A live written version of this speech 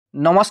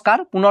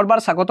নমস্কাৰ পুনৰবাৰ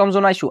স্বাগতম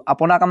জনাইছো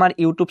আপোনাক আমাৰ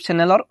ইউটিউব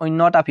চেনেলৰ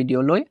অন্য এটা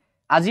ভিডিঅ' লৈ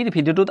আজিৰ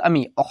ভিডিঅ'টোত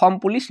আমি অসম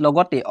পুলিচ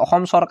লগতে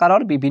অসম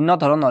চৰকাৰৰ বিভিন্ন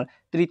ধৰণৰ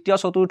তৃতীয়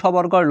চতুৰ্থ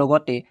বৰ্গৰ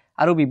লগতে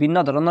আৰু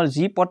বিভিন্ন ধৰণৰ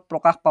যি পদ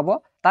প্ৰকাশ পাব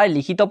তাৰ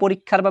লিখিত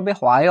পৰীক্ষাৰ বাবে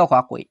সহায়ক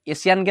হোৱাকৈ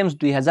এছিয়ান গেমছ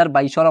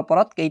 2022ৰ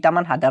ওপৰত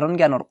কেইটামান সাধাৰণ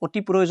জ্ঞানৰ অতি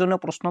প্ৰয়োজনীয়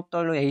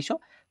প্ৰশ্নোত্তৰ লৈ আহিছো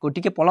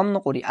গতিকে পলম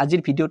নকৰি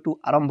আজিৰ ভিডিঅ'টো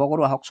আৰম্ভ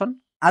কৰো আহকচোন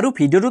আৰু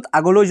ভিডিঅ'টোত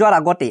আগলৈ যোৱাৰ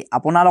আগতে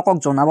আপোনালোকক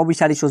জনাব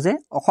বিচাৰিছো যে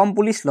অসম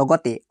পুলিচ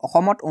লগতে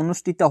অসমত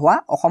অনুষ্ঠিত হোৱা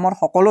অসমৰ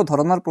সকলো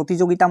ধৰণৰ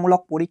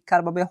প্ৰতিযোগিতামূলক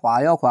পৰীক্ষাৰ বাবে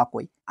সহায়ক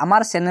হোৱাকৈ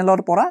আমাৰ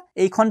চেনেলৰ পৰা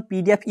এইখন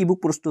PDF ইবুক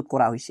প্ৰস্তুত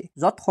কৰা হৈছে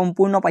যত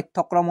সম্পূৰ্ণ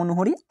পাঠ্যক্ৰম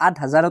অনুসৰি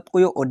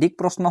 8000তকৈও অধিক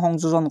প্ৰশ্ন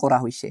সংযোজন কৰা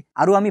হৈছে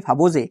আৰু আমি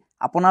ভাবো যে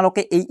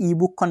আপোনালোকে এই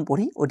ইবুকখন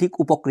পঢ়ি অধিক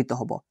উপকৃত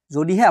হ'ব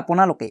যদিহে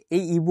আপোনালোকে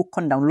এই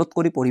ইবুকখন ডাউনলোড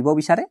কৰি পঢ়িব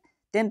বিচাৰে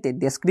তেন্তে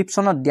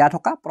ডেসক্ৰিপচনত দিয়া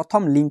থকা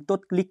প্ৰথম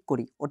লিংকটোত ক্লিক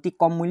কৰি অতি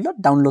কম মূল্যত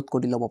ডাউনলোড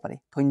কৰি ল'ব পাৰে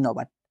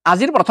ধন্যবাদ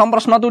আজিৰ প্ৰথম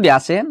প্ৰশ্নটো দিয়া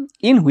আছে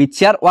in which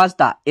year was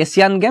da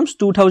Asian games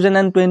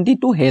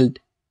 2022 held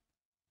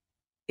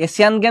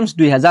Asian games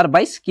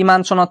 2022 কিমান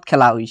চনত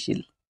খেলা হৈছিল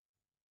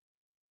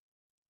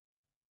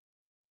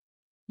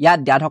ইয়াত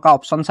দিয়া থকা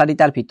অপচন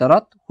 4টাৰ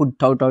ভিতৰত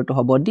শুদ্ধ উত্তৰটো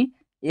হ'ব ডি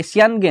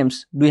এছিয়ান গেমছ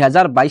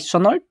 2022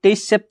 চনৰ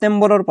 23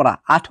 ছেপ্টেম্বৰৰ পৰা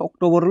 8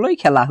 অক্টোবৰলৈ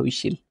খেলা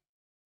হৈছিল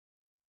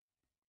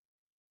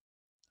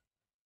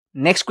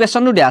নেক্সট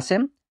কোৱেশ্চনটো দিয়া আছে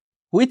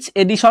which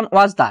edition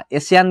was da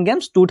Asian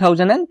games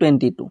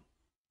 2022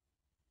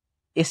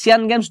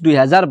 Asian games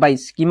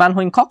 2022 কিমান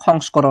সংখ্যক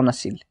সংস্কৰণ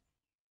আছিল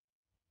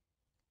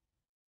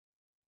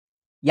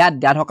ইয়াত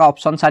দিয়া থকা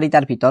অপচন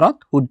 4টাৰ ভিতৰত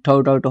শুদ্ধ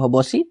উত্তৰটো হ'ব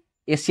সি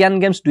এছিয়ান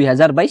গেমছ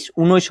 2022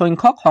 19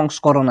 সংখ্যক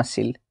সংস্কৰণ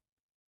আছিল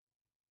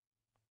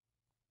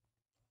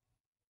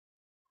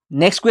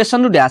নেক্সট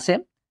কোৱেশ্চনটো দিয়া আছে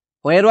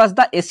where was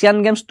the Asian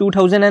Games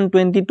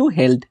 2022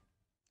 held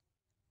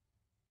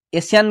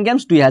Asian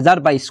games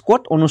 2022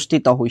 ক'ত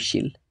অনুষ্ঠিত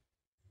হৈছিল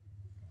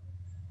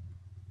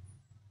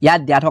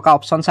ইয়াত দিয়া থকা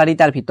অপচন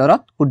 4টাৰ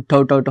ভিতৰত শুদ্ধ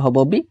উত্তৰটো হ'ব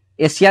বি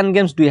এছিয়ান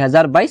গেমছ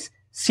 2022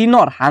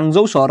 চীনৰ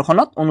হাংজৌ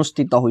চহৰখনত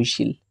অনুষ্ঠিত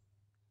হৈছিল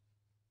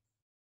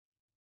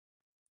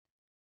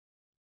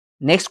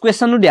নেক্সট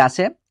কোৱেশ্চনটো দিয়া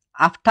আছে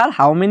আফটাৰ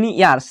হাউ মেনি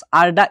ইয়াৰ্ছ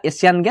আৰ দা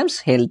Asian games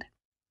held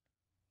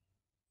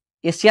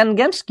Asian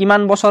games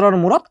কিমান বছৰৰ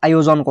মূৰত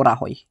আয়োজন কৰা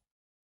হয়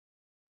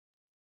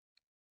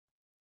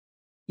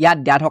ইয়াত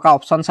দিয়া থকা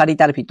অপচন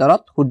 4টাৰ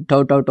ভিতৰত শুদ্ধ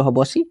উত্তৰটো হ'ব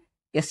সি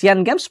এছিয়ান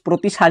গেমছ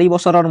প্ৰতি 4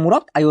 বছৰৰ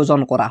মূৰত আয়োজন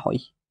কৰা হয়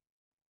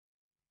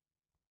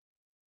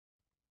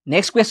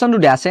নেক্সট কোৱেশ্চনটো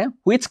দিয়া আছে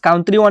which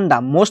country one the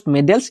most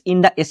medals in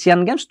the Asian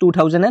games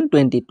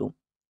 2022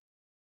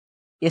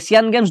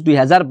 Asian games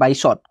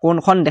 2022ত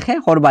কোনখন দেশে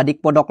সৰ্বাধিক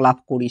পদক লাভ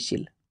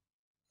কৰিছিল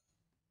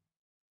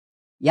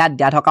ইয়াত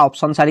দিয়া থকা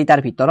অপচন 4টাৰ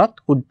ভিতৰত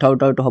শুদ্ধ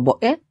উত্তৰটো হ'ব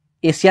এ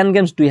এছিয়ান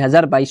গেমছ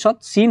 2022ত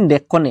চীন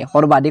দেশখনে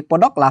সৰ্বাধিক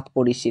পদক লাভ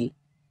কৰিছিল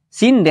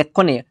চীন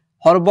দেশখনে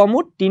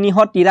সৰ্বমুঠ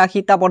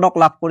 383টা পদক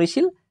লাভ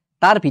কৰিছিল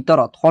তাৰ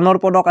ভিতৰত সোণৰ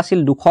পদক আছিল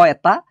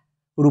 201টা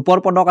ৰূপৰ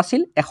পদক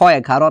আছিল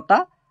 111টা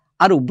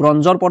আৰু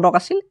ব্ৰঞ্জৰ পদক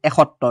আছিল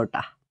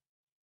 71টা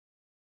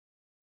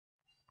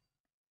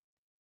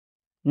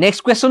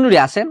নেক্সট কোৱেশ্চন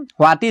আছে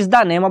what is the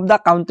name of the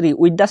country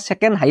with the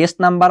second highest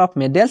number of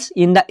medals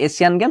in the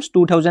Asian games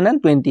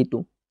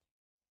 2022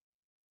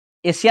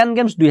 Asian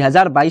games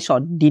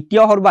 2022ত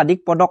দ্বিতীয় সৰ্বাধিক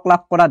পদক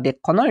লাভ কৰা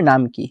দেশখনৰ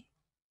নাম কি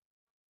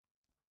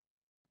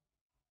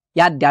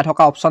ইয়াত দিয়া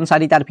থকা অপচন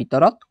 4টাৰ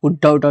ভিতৰত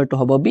শুদ্ধ উত্তৰটো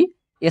হ'ব বি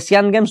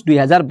এছিয়ান গেমছ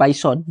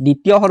 2022ত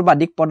দ্বিতীয়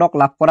সৰ্বাধিক পদক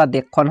লাভ কৰা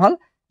দেশখন হ'ল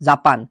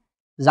জাপান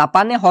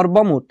জাপানে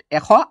সৰ্বমুঠ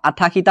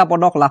 188টা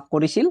পদক লাভ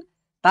কৰিছিল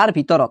তাৰ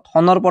ভিতৰত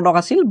সোণৰ পদক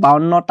আছিল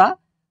 52টা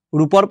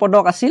ৰূপৰ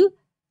পদক আছিল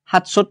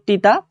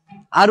 67টা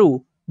আৰু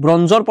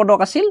ব্ৰঞ্জৰ পদক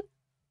আছিল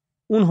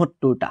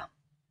 69টা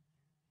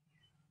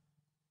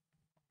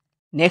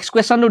নেক্সট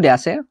কোৱেশ্চনটো দিয়া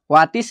আছে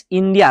what is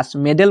India's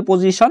medal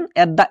position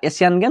at da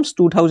Asian games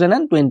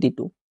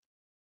 2022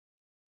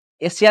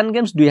 Asian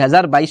games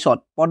 2022ত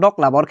পদক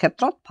লাভৰ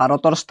ক্ষেত্ৰত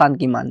ভাৰতৰ স্থান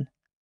কিমান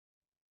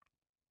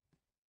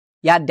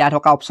ইয়াত দিয়া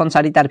থকা অপচন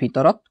 4টাৰ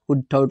ভিতৰত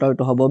শুদ্ধ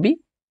উত্তৰটো হ'ব বি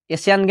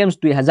এছিয়ান গেমছ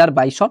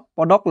 2022ত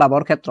পদক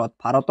লাভৰ ক্ষেত্ৰত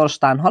ভাৰতৰ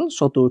স্থান হ'ল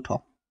চতুৰ্থ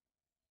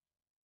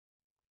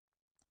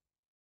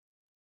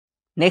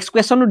নেক্সট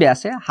কোৱেশ্চনটো দিয়া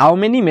আছে হাউ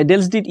many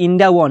medals did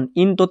India one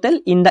in total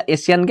in the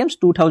Asian games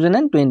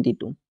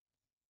 2022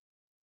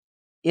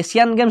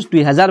 Asian games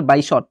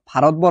 2022ত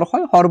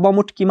ভাৰতবৰ্ষই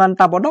সৰ্বমুঠ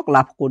কিমানটা পদক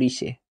লাভ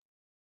কৰিছে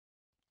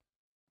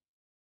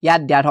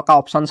ইয়াত দিয়া থকা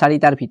অপচন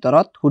 4টাৰ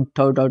ভিতৰত শুদ্ধ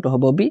উত্তৰটো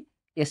হ'ব বি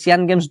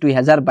এছিয়ান গেমছ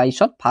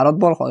 2022ত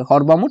ভাৰতবৰ্ষই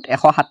সৰ্বমুঠ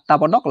 107টা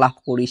পদক লাভ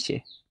কৰিছে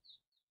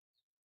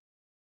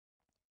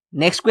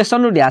নেক্সট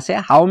কোৱেশ্চনটো দিয়া আছে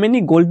হাউ many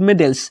gold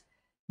medals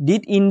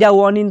did India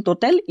one in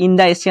total in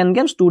the Asian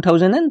games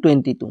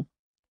 2022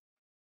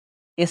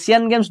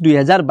 Asian games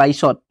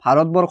 2022ত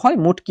ভাৰতবৰ্ষই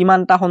মুঠ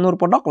কিমানটা সোণৰ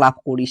পদক লাভ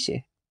কৰিছে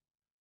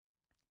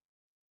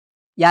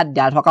ইয়াত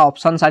দিয়া থকা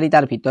অপচন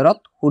 4টাৰ ভিতৰত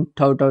শুদ্ধ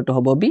উত্তৰটো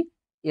হ'ব বি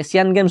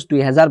এছিয়ান গেমছ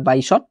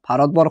 2022ত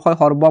ভাৰতবৰ্ষই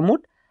সৰ্বমুঠ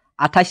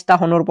 28টা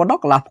সোণৰ পদক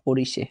লাভ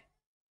কৰিছে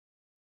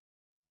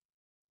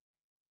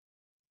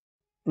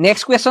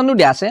নেক্সট কোৱেশ্চনটো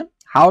দিয়া আছে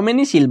হাউ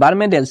many silver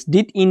medals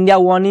did India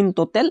one in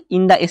total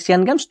in the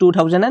Asian games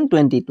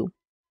 2022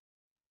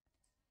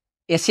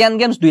 Asian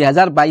games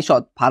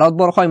 2022ত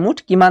ভাৰতবৰ্ষই মুঠ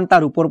কিমানটা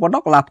ৰূপৰ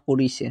পদক লাভ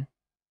কৰিছে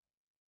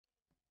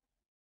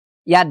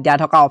ইয়াত দিয়া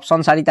থকা অপচন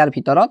 4টাৰ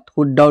ভিতৰত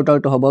শুদ্ধ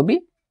উত্তৰটো হ'ব বি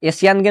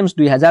এছিয়ান গেমছ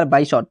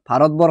 2022ত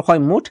ভাৰতবৰ্ষই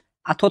মুঠ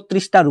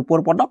 38টা ৰূপৰ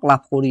পদক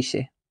লাভ কৰিছে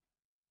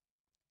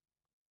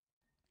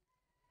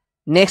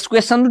নেক্সট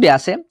কোৱেশ্চনটো দিয়া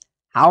আছে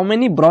হাউ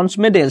many bronze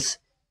medals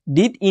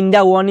did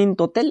India one in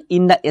total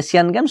in the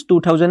Asian games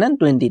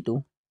 2022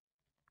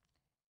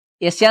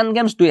 Asian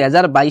games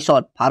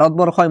 2022ত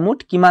ভাৰতবৰ্ষই মুঠ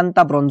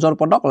কিমানটা ব্ৰঞ্জৰ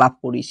পদক লাভ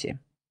কৰিছে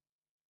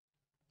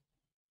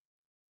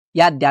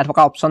ইয়াত দিয়া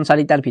থকা অপচন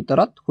 4টাৰ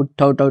ভিতৰত শুদ্ধ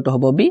উত্তৰটো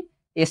হ'ব বি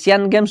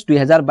এছিয়ান গেমছ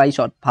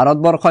 2022ত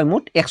ভাৰতবৰ্ষই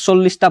মুঠ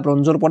 41টা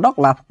ব্ৰঞ্জৰ পদক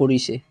লাভ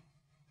কৰিছে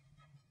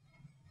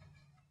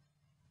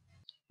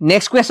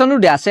নেক্সট কোৱেশ্চনটো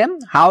দিয়া আছে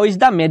হাউ is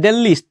the medal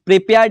list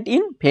prepared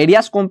in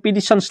various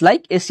কম্পিটিশনছ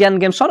like Asian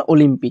গেমছৰ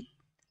অলিম্পিক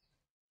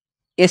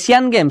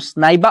এছিয়ান গেমছ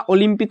নাইবা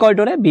অলিম্পিকৰ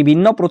দৰে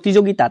বিভিন্ন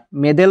প্ৰতিযোগিতাত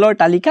মেডেলৰ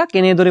তালিকা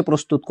কেনেদৰে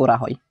প্ৰস্তুত কৰা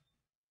হয়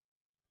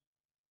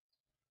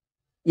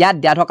ইয়াত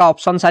দিয়া থকা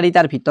অপচন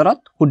 4টাৰ ভিতৰত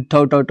শুদ্ধ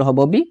উত্তৰটো হ'ব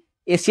বি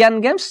এছিয়ান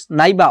গেমছ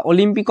নাইবা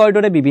অলিম্পিকৰ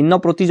দৰে বিভিন্ন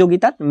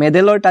প্ৰতিযোগিতাত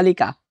মেডেলৰ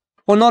তালিকা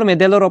সোণৰ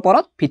মেডেলৰ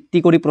ওপৰত ভিত্তি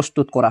কৰি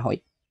প্ৰস্তুত কৰা হয়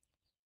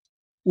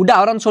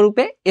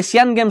উদাহৰণস্বৰূপে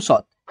এছিয়ান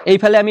গেমছত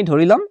এইফালে আমি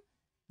ধৰি লম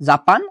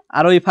জাপান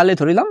আৰু এইফালে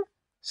ধৰি লম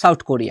সাউথ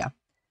কোৰিয়া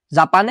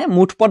জাপানে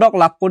মুঠ পদক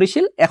লাভ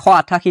কৰিছিল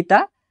 188টা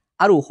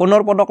আৰু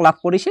সোণৰ পদক লাভ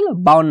কৰিছিল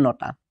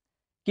 52টা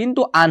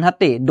কিন্তু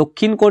আনহাতে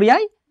দক্ষিণ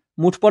কোৰিয়াই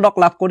মুঠ পদক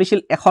লাভ কৰিছিল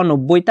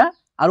 190টা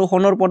আৰু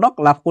সোণৰ পদক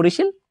লাভ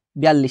কৰিছিল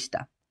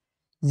 42টা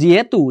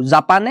যেহেতু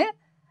জাপানে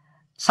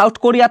সাউথ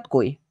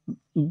কোৰিয়াতকৈ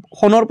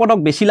সোণৰ পদক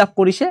বেছি লাভ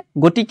কৰিছে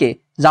গতিকে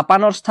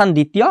জাপানৰ স্থান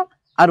দ্বিতীয়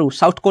আৰু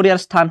সাউথ কোৰিয়াৰ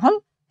স্থান হল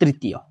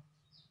তৃতীয়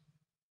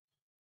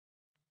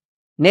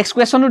নেক্সট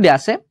কোৱেশ্চনটো দিয়া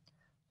আছে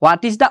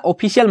what is the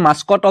official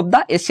Mascot of the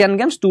Asian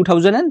games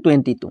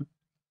 2022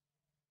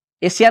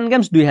 Asian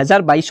games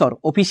 2022ৰ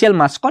official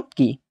Mascot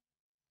কি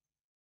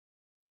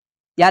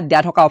ইয়াত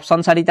দিয়া থকা অপচন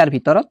 4টাৰ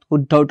ভিতৰত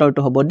শুদ্ধ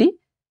উত্তৰটো হ'ব D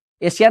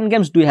Asian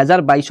games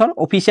 2022ৰ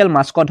official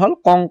Mascot হল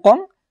কংকং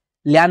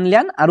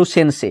লিয়ান আৰু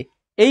সেনসে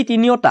এই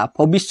তিনিওটা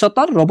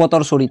ভৱিষ্যতৰ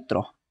ৰবটৰ চৰিত্ৰ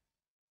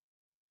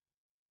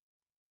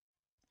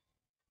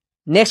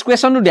নেক্সট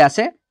কোৱেশ্চনটো দিয়া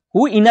আছে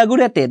হু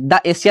ইনাগুৰেটেড the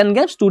Asian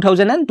games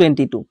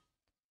 2022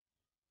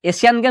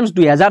 Asian games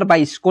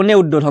 2022 কোনে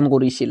উদ্বোধন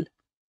কৰিছিল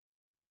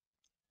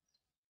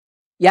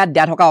ইয়াত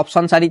দিয়া থকা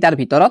অপচন 4টাৰ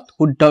ভিতৰত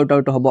শুদ্ধ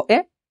উত্তৰটো হ'ব এ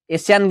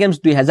এছিয়ান গেমছ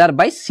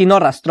 2022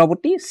 চীনৰ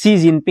ৰাষ্ট্ৰপতি ষি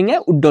জিনপিঙে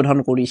উদ্বোধন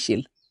কৰিছিল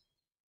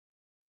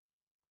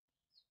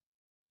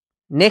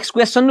নেক্সট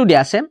কোৱেশ্চনটো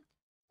দিয়া আছে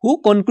হু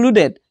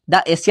concluded the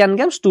Asian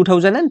games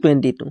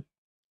 2022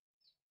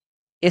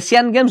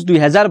 Asian games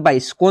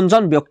 2022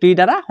 কোনজন ব্যক্তিৰ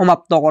দ্বাৰা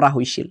সমাপ্ত কৰা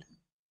হৈছিল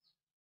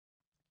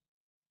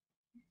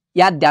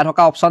ইয়াত দিয়া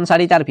থকা অপচন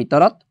 4টাৰ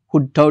ভিতৰত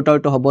শুদ্ধ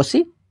উত্তৰটো হ'ব সি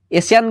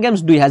এছিয়ান গেমছ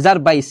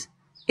 2022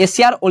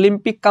 এছিয়াৰ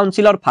অলিম্পিক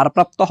কাউন্সিলৰ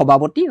ভাৰপ্ৰাপ্ত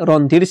সভাপতি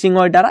ৰন্ধীৰ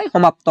সিঙৰ দ্বাৰা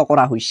সমাপ্ত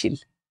কৰা হৈছিল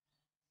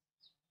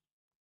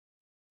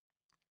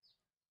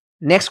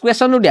নেক্সট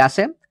কোৱেশ্চনটো দিয়া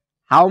আছে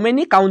হাউ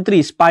many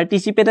countries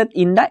participated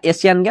in the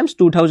Asian games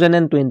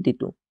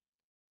 2022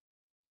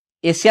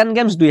 Asian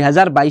games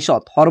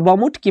 2022ত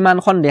সৰ্বমুঠ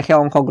কিমানখন দেশে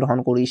অংশগ্ৰহণ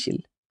কৰিছিল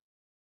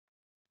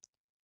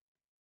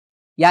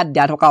ইয়াত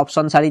দিয়া থকা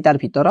অপচন 4টাৰ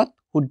ভিতৰত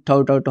শুদ্ধ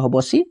উত্তৰটো হ'ব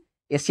সি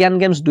এছিয়ান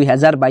গেমছ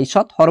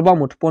 2022ত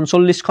সৰ্বমুঠ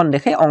 45খন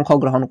দেশে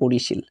অংশগ্ৰহণ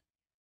কৰিছিল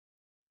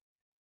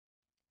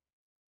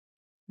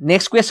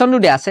নেক্সট কোৱেশ্চনটো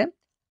দিয়া আছে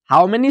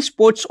হাউ many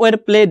sports ৱেৰ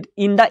played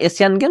in the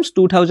Asian games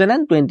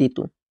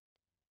 2022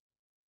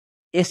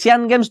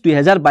 Asian games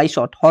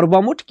 2022ত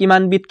সৰ্বমুঠ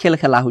কিমানবিধ খেল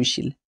খেলা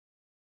হৈছিল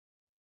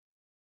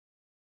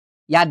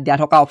ইয়াত দিয়া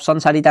থকা অপচন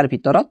 4টাৰ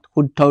ভিতৰত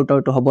শুদ্ধ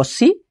উত্তৰটো হ'ব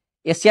সি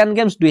এছিয়ান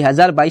গেমছ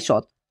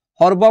 2022ত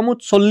সৰ্বমুঠ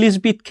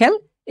 40 বিধ খেল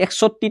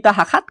 61টা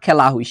শাখাত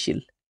খেলা হৈছিল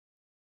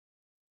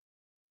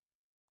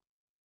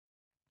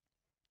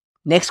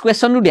নেক্সট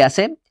কোৱেশ্চনটো দিয়া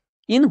আছে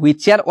in which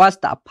year was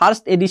the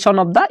first addition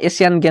of the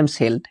Asian games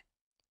held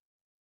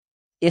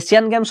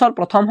Asian গেমছৰ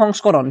প্ৰথম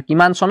সংস্কৰণ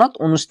কিমান চনত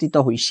অনুষ্ঠিত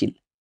হৈছিল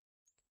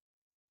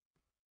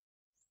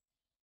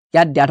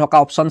ইয়াত দিয়া থকা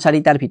অপচন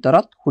 4টাৰ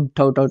ভিতৰত শুদ্ধ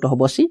উত্তৰটো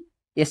হ'ব সি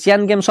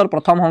এছিয়ান গেমছৰ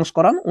প্ৰথম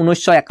সংস্কৰণ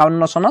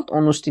 1951 চনত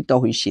অনুষ্ঠিত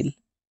হৈছিল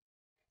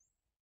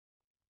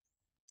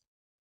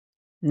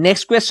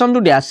নেক্সট কোৱেশ্চনটো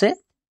দিয়া আছে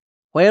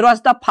where was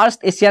the first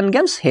Asian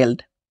Games held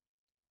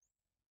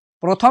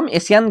প্ৰথম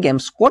এছিয়ান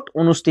গেমছ ক'ত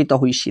অনুষ্ঠিত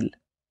হৈছিল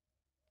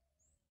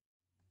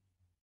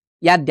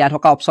ইয়াত দিয়া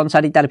থকা অপচন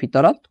 4টাৰ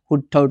ভিতৰত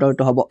শুদ্ধ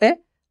উত্তৰটো হ'ব এ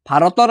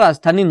ভাৰতৰ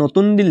ৰাজধানী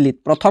নতুন দিল্লীত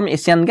প্ৰথম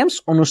এছিয়ান গেমছ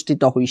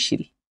অনুষ্ঠিত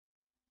হৈছিল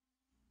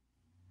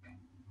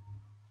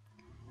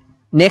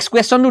নেক্সট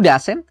কোৱেশ্চনটো দিয়া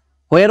আছে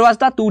where was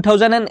the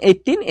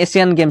 2018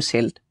 Asian Games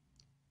held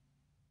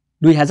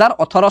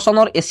 2018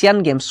 চনৰ এছিয়ান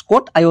গেমছ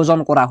ক'ত আয়োজন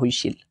কৰা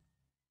হৈছিল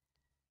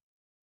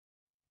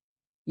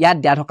ইয়াত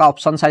দিয়া থকা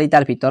অপচন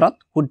 4টাৰ ভিতৰত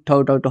শুদ্ধ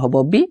উত্তৰটো হ'ব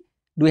বি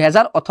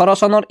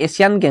 2018 চনৰ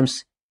এছিয়ান গেমছ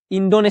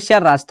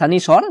ইণ্ডোনেছিয়াৰ ৰাজধানী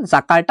চহৰ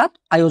জাকাৰ্টাত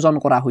আয়োজন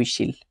কৰা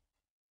হৈছিল